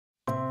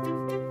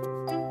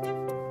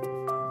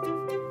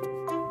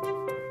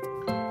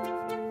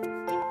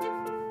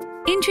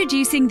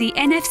Introducing the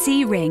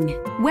NFC Ring,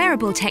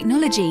 wearable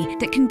technology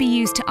that can be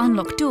used to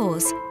unlock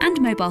doors and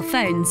mobile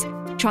phones,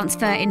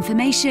 transfer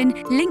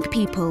information, link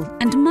people,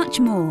 and much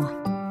more.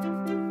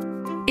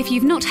 If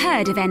you've not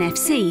heard of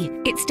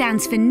NFC, it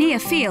stands for Near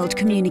Field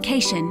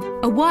Communication,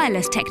 a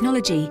wireless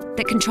technology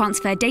that can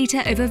transfer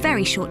data over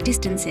very short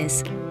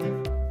distances.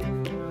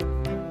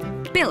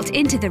 Built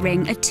into the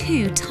ring are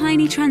two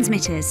tiny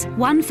transmitters,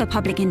 one for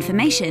public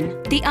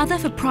information, the other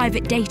for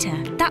private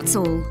data. That's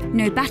all.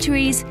 No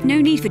batteries, no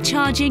need for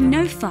charging,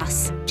 no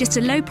fuss. Just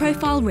a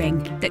low-profile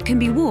ring that can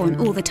be worn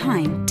all the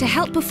time to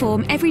help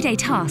perform everyday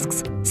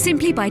tasks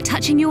simply by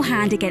touching your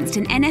hand against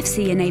an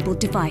NFC-enabled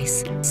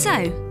device.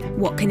 So,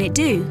 what can it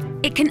do?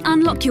 It can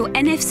unlock your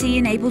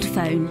NFC-enabled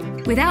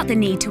phone without the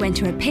need to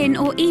enter a PIN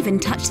or even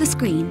touch the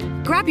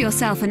screen. Grab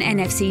yourself an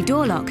NFC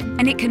door lock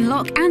and it can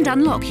lock and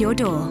unlock your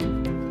door.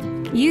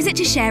 Use it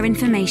to share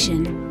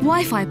information,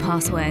 Wi-Fi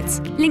passwords,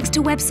 links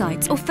to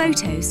websites or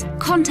photos,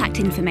 contact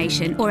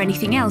information or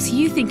anything else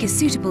you think is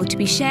suitable to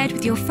be shared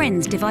with your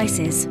friends'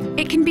 devices.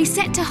 It can be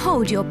set to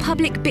hold your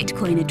public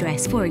Bitcoin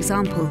address, for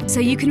example, so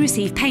you can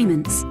receive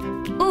payments.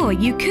 Or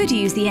you could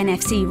use the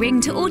NFC Ring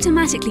to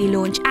automatically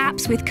launch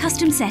apps with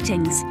custom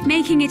settings,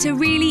 making it a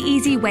really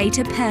easy way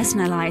to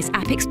personalize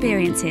app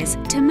experiences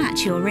to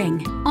match your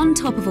ring. On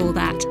top of all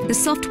that, the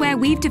software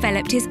we've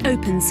developed is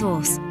open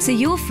source, so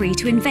you're free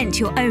to invent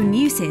your own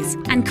uses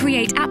and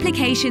create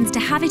applications to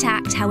have it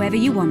act however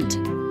you want.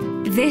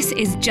 This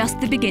is just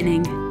the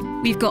beginning.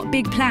 We've got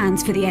big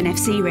plans for the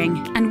NFC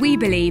Ring, and we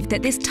believe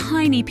that this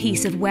tiny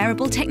piece of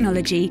wearable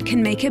technology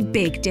can make a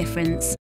big difference.